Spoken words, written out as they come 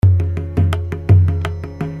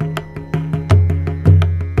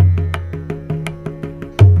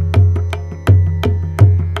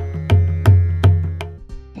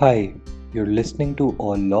Hi, you're listening to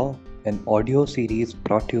All Law, an audio series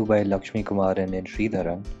brought to you by Lakshmi Kumaran and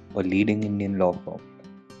Sridharan, a leading Indian law firm.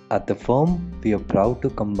 At the firm, we are proud to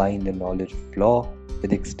combine the knowledge of law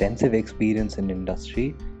with extensive experience in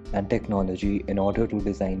industry and technology in order to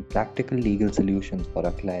design practical legal solutions for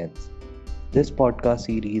our clients. This podcast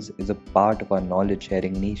series is a part of our knowledge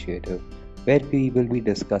sharing initiative where we will be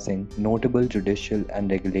discussing notable judicial and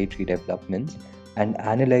regulatory developments and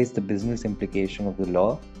analyze the business implication of the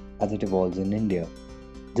law as it evolves in India.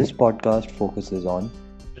 This podcast focuses on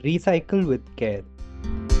recycle with care.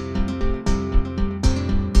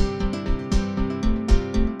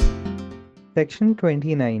 Section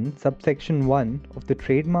 29, subsection 1 of the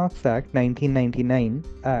Trademarks Act 1999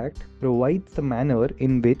 Act provides the manner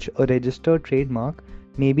in which a registered trademark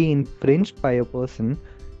may be infringed by a person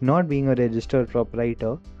not being a registered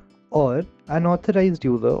proprietor or an authorized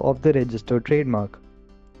user of the registered trademark.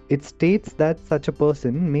 It states that such a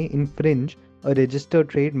person may infringe a registered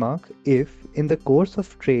trademark if, in the course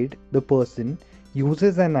of trade, the person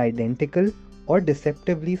uses an identical or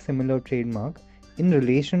deceptively similar trademark in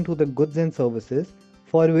relation to the goods and services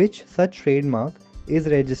for which such trademark is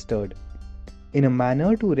registered, in a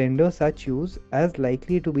manner to render such use as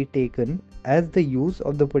likely to be taken as the use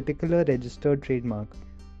of the particular registered trademark.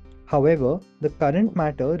 However, the current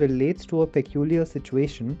matter relates to a peculiar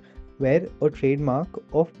situation where a trademark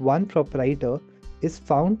of one proprietor is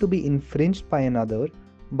found to be infringed by another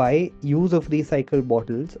by use of recycled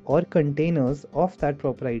bottles or containers of that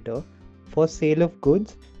proprietor for sale of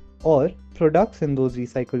goods or products in those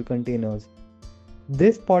recycled containers.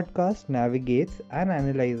 This podcast navigates and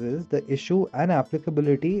analyzes the issue and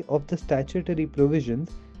applicability of the statutory provisions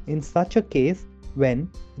in such a case when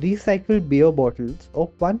recycled beer bottles of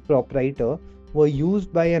one proprietor were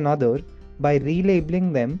used by another by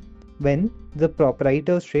relabeling them when the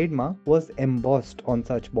proprietor's trademark was embossed on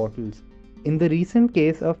such bottles. In the recent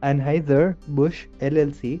case of Anheuser-Busch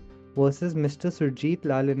LLC versus Mr. Surjit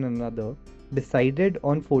Lal and another, decided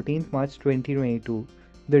on 14th March 2022,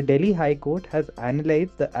 the Delhi High Court has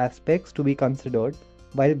analyzed the aspects to be considered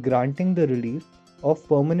while granting the relief of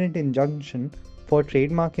permanent injunction for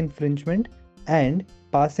trademark infringement and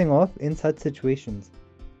passing off in such situations.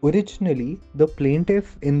 Originally, the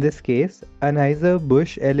plaintiff in this case,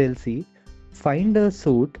 Anheuser-Busch LLC, filed a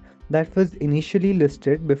suit that was initially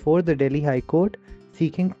listed before the Delhi High Court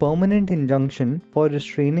seeking permanent injunction for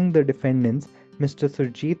restraining the defendants Mr.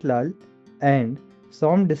 Surjit Lal and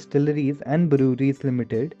Som Distilleries and Breweries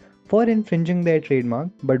Limited for infringing their trademark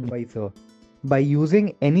Budweiser by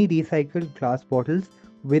using any recycled glass bottles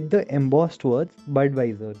with the embossed words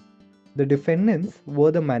Budweiser. The defendants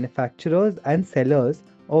were the manufacturers and sellers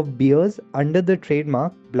of beers under the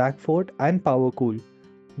trademark Blackfort and Powercool.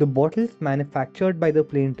 The bottles manufactured by the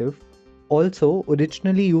plaintiff, also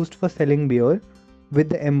originally used for selling beer with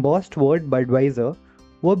the embossed word Budweiser,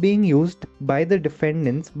 were being used by the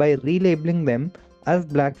defendants by relabeling them as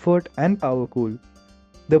Blackfort and Powercool.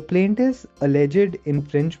 The plaintiff's alleged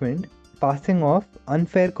infringement, passing off,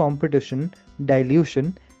 unfair competition,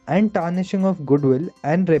 dilution, and tarnishing of goodwill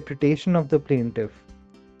and reputation of the plaintiff.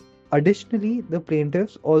 Additionally, the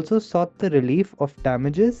plaintiffs also sought the relief of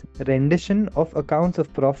damages, rendition of accounts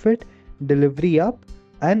of profit, delivery up,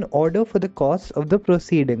 and order for the costs of the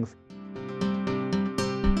proceedings.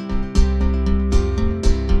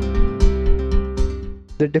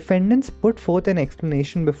 The defendants put forth an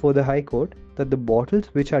explanation before the High Court that the bottles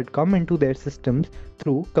which had come into their systems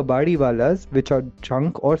through kabadiwalas, which are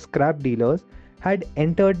junk or scrap dealers, had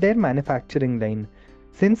entered their manufacturing line.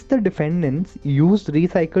 Since the defendants used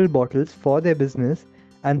recycled bottles for their business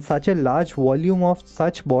and such a large volume of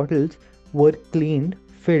such bottles were cleaned,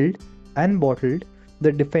 filled, and bottled,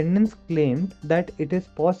 the defendants claimed that it is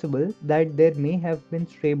possible that there may have been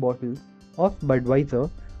stray bottles of Budweiser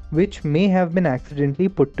which may have been accidentally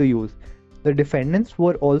put to use. The defendants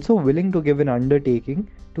were also willing to give an undertaking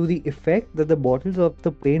to the effect that the bottles of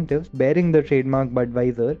the plaintiffs bearing the trademark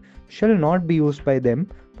Budweiser shall not be used by them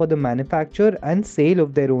for the manufacture and sale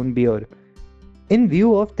of their own beer. In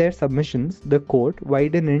view of their submissions, the court, via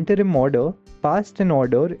an interim order, passed an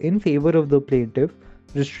order in favor of the plaintiff,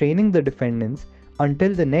 restraining the defendants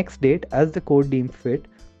until the next date as the court deemed fit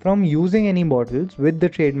from using any bottles with the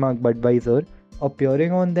trademark Budweiser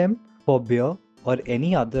appearing on them for beer or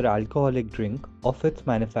any other alcoholic drink of its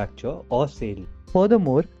manufacture or sale.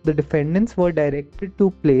 Furthermore, the defendants were directed to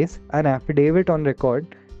place an affidavit on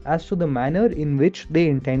record as to the manner in which they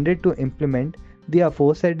intended to implement the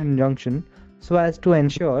aforesaid injunction so as to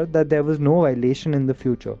ensure that there was no violation in the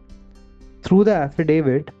future. Through the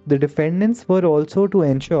affidavit, the defendants were also to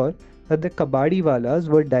ensure that the kabadiwalas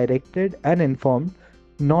were directed and informed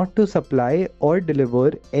not to supply or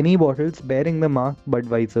deliver any bottles bearing the mark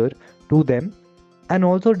Budweiser to them, and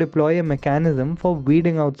also deploy a mechanism for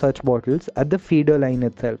weeding out such bottles at the feeder line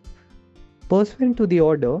itself. Pursuant to the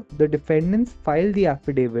order, the defendants filed the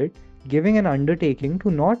affidavit giving an undertaking to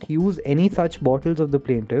not use any such bottles of the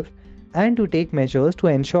plaintiff and to take measures to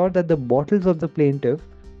ensure that the bottles of the plaintiff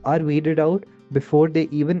are weeded out before they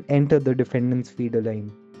even enter the defendant's feeder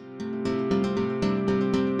line.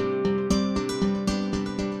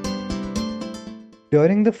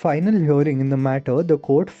 During the final hearing in the matter, the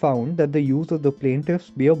court found that the use of the plaintiff's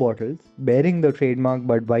beer bottles bearing the trademark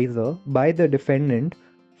Budweiser by the defendant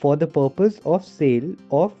for the purpose of sale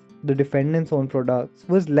of the defendant's own products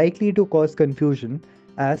was likely to cause confusion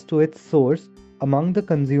as to its source among the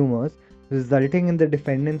consumers, resulting in the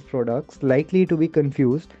defendant's products likely to be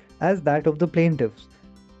confused as that of the plaintiffs.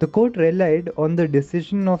 The court relied on the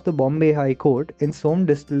decision of the Bombay High Court in Som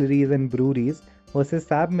Distilleries and Breweries versus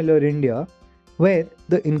Sab Miller India, where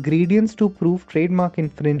the ingredients to prove trademark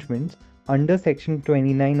infringements under Section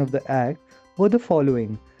 29 of the Act were the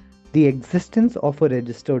following: the existence of a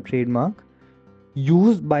registered trademark,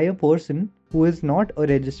 used by a person who is not a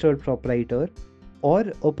registered proprietor, or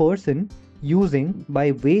a person using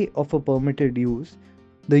by way of a permitted use,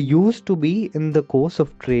 the use to be in the course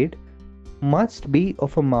of trade, must be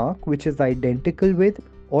of a mark which is identical with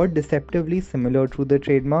or deceptively similar to the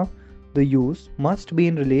trademark. The use must be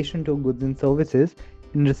in relation to goods and services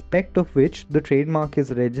in respect of which the trademark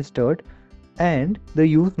is registered, and the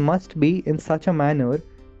use must be in such a manner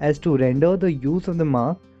as to render the use of the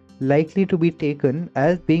mark likely to be taken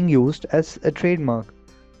as being used as a trademark.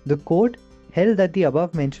 The court held that the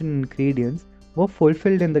above mentioned ingredients were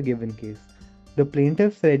fulfilled in the given case. The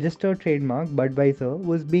plaintiff's registered trademark Budweiser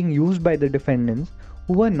was being used by the defendants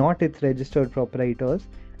who were not its registered proprietors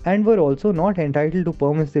and were also not entitled to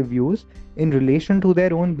permissive use in relation to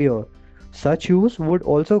their own beer. Such use would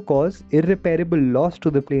also cause irreparable loss to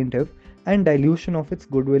the plaintiff and dilution of its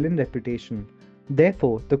goodwill and reputation.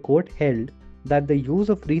 Therefore, the court held that the use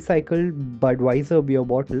of recycled Budweiser beer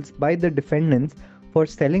bottles by the defendants for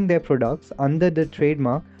selling their products under the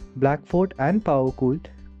trademark Black Fort and Powercool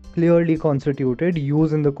clearly constituted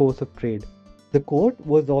use in the course of trade. The court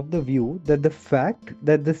was of the view that the fact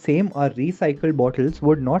that the same are recycled bottles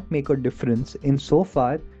would not make a difference in so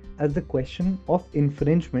far as the question of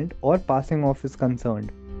infringement or passing off is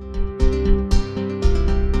concerned.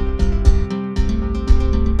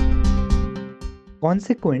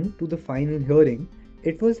 Consequent to the final hearing,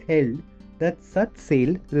 it was held that such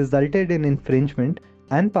sale resulted in infringement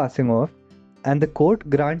and passing off, and the court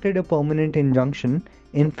granted a permanent injunction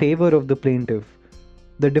in favor of the plaintiff.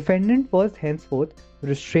 The defendant was henceforth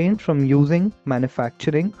restrained from using,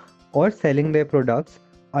 manufacturing, or selling their products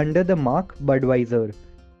under the mark Budweiser,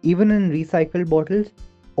 even in recycled bottles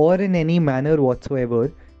or in any manner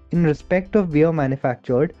whatsoever, in respect of beer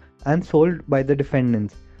manufactured and sold by the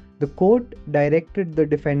defendants. The court directed the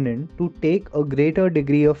defendant to take a greater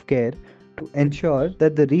degree of care to ensure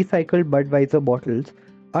that the recycled Budweiser bottles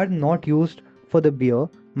are not used for the beer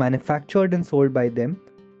manufactured and sold by them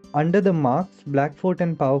under the marks Black Fort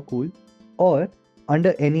and Powercool or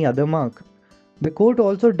under any other mark. The court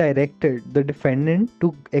also directed the defendant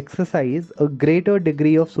to exercise a greater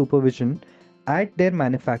degree of supervision at their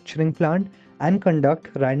manufacturing plant and conduct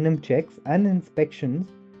random checks and inspections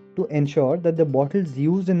to ensure that the bottles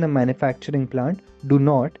used in the manufacturing plant do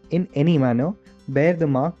not, in any manner, bear the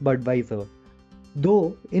mark Budweiser.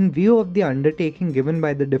 Though, in view of the undertaking given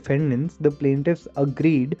by the defendants, the plaintiffs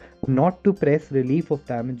agreed not to press relief of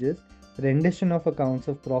damages, rendition of accounts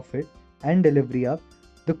of profit, and delivery up,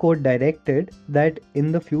 the court directed that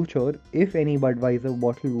in the future, if any Budweiser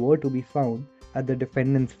bottle were to be found at the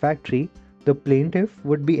defendant's factory, the plaintiff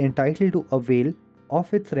would be entitled to avail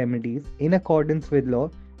of its remedies in accordance with law,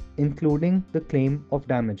 including the claim of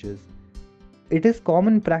damages. It is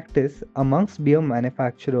common practice amongst beer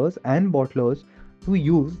manufacturers and bottlers to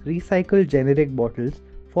use recycled generic bottles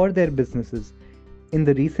for their businesses. In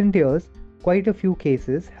the recent years, quite a few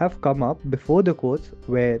cases have come up before the courts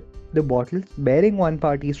where the bottles bearing one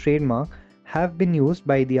party's trademark have been used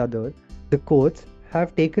by the other. The courts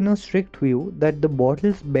have taken a strict view that the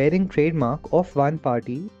bottles bearing trademark of one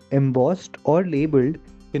party, embossed or labeled,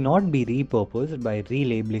 cannot be repurposed by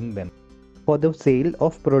relabeling them for the sale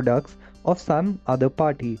of products of some other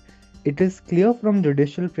party. It is clear from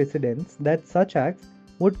judicial precedents that such acts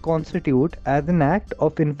would constitute as an act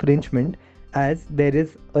of infringement, as there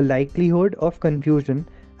is a likelihood of confusion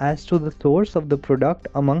as to the source of the product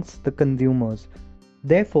amongst the consumers.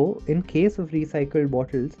 Therefore, in case of recycled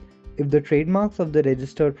bottles, if the trademarks of the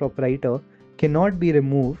registered proprietor cannot be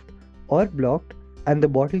removed or blocked, and the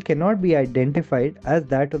bottle cannot be identified as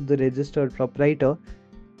that of the registered proprietor,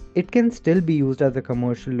 it can still be used as a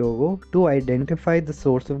commercial logo to identify the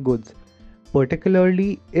source of goods,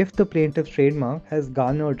 particularly if the plaintiff's trademark has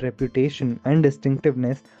garnered reputation and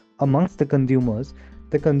distinctiveness amongst the consumers.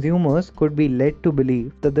 The consumers could be led to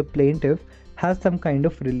believe that the plaintiff has some kind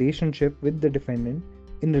of relationship with the defendant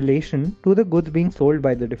in relation to the goods being sold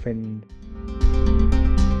by the defendant.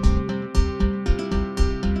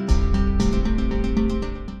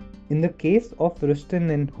 In the case of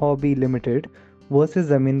Ruston and Hobby Limited versus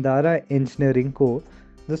Zamindara Engineering Co.,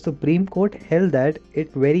 the Supreme Court held that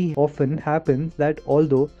it very often happens that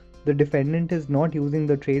although the defendant is not using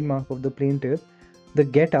the trademark of the plaintiff, the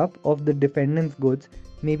get-up of the defendant's goods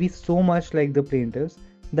may be so much like the plaintiff's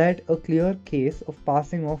that a clear case of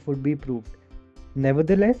passing off would be proved.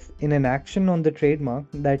 Nevertheless, in an action on the trademark,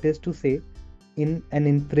 that is to say, in an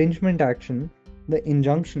infringement action, the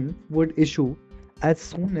injunction would issue as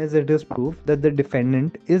soon as it is proved that the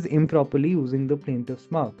defendant is improperly using the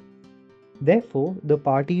plaintiff's mark. Therefore, the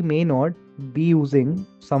party may not be using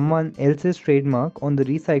someone else's trademark on the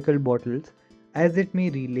recycled bottles as it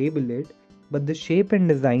may relabel it, but the shape and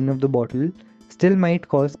design of the bottle still might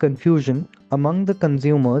cause confusion among the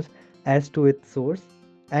consumers as to its source,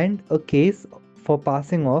 and a case for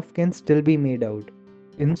passing off can still be made out.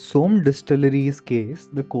 In Som Distillery's case,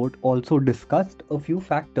 the court also discussed a few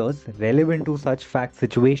factors relevant to such fact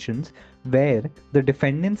situations where the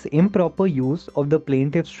defendant's improper use of the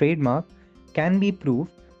plaintiff's trademark can be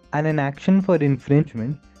proved and an action for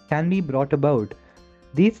infringement can be brought about.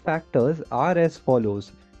 These factors are as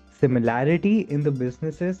follows: similarity in the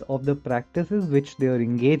businesses of the practices which they are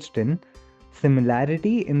engaged in,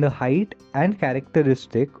 similarity in the height and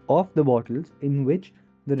characteristic of the bottles in which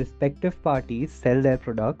the respective parties sell their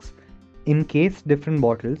products, in case different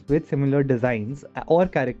bottles with similar designs or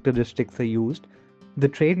characteristics are used, the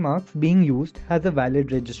trademarks being used has a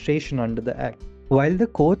valid registration under the Act. While the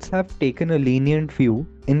courts have taken a lenient view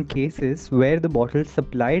in cases where the bottles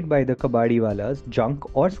supplied by the kabadiwalas,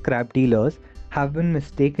 junk or scrap dealers have been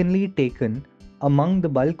mistakenly taken among the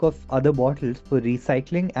bulk of other bottles for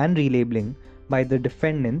recycling and relabeling by the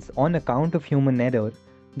defendants on account of human error,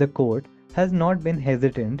 the court has not been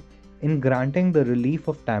hesitant in granting the relief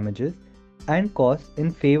of damages and costs in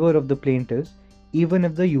favor of the plaintiffs, even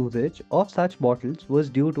if the usage of such bottles was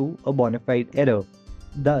due to a bona fide error.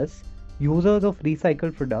 Thus, users of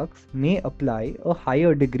recycled products may apply a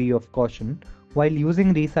higher degree of caution while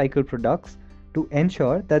using recycled products to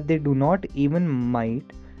ensure that they do not even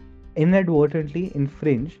might inadvertently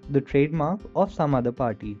infringe the trademark of some other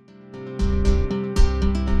party.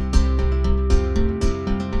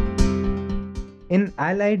 In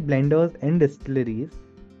Allied Blenders and Distilleries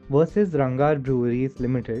versus Rangar Breweries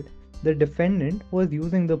Limited, the defendant was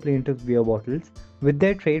using the plaintiff's beer bottles with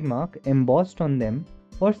their trademark embossed on them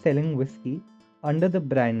for selling whiskey under the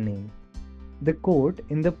brand name. The court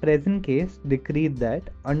in the present case decreed that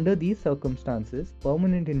under these circumstances,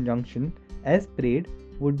 permanent injunction as prayed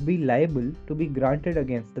would be liable to be granted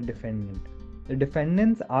against the defendant. The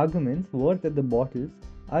defendant's arguments were that the bottles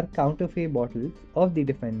are counterfeit bottles of the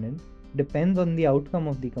defendant depends on the outcome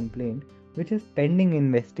of the complaint, which is pending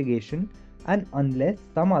investigation, and unless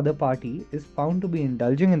some other party is found to be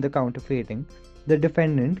indulging in the counterfeiting, the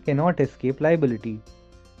defendant cannot escape liability.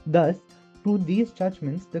 Thus, through these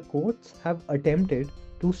judgments, the courts have attempted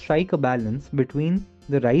to strike a balance between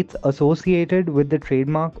the rights associated with the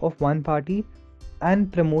trademark of one party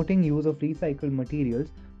and promoting use of recycled materials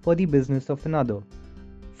for the business of another.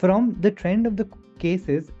 From the trend of the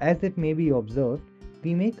cases as it may be observed,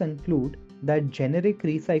 we may conclude that generic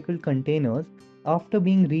recycled containers, after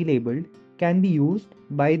being relabeled, can be used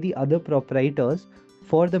by the other proprietors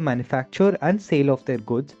for the manufacture and sale of their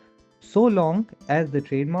goods, so long as the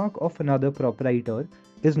trademark of another proprietor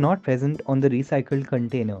is not present on the recycled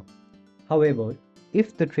container. However,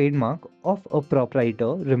 if the trademark of a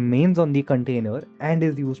proprietor remains on the container and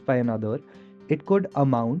is used by another, it could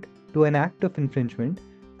amount to an act of infringement,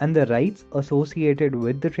 and the rights associated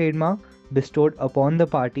with the trademark bestowed upon the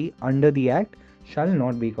party under the Act shall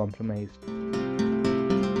not be compromised.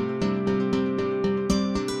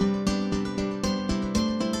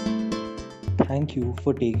 Thank you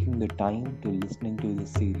for taking the time to listening to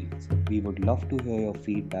this series. We would love to hear your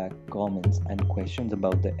feedback, comments, and questions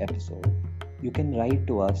about the episode. You can write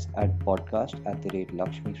to us at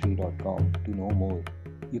podcast@lakshmishree.com to know more.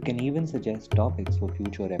 You can even suggest topics for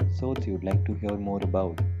future episodes you'd like to hear more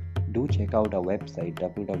about. Do check out our website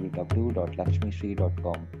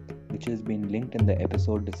www.lakshmishree.com, which has been linked in the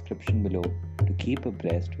episode description below to keep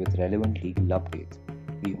abreast with relevant legal updates.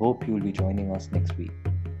 We hope you'll be joining us next week.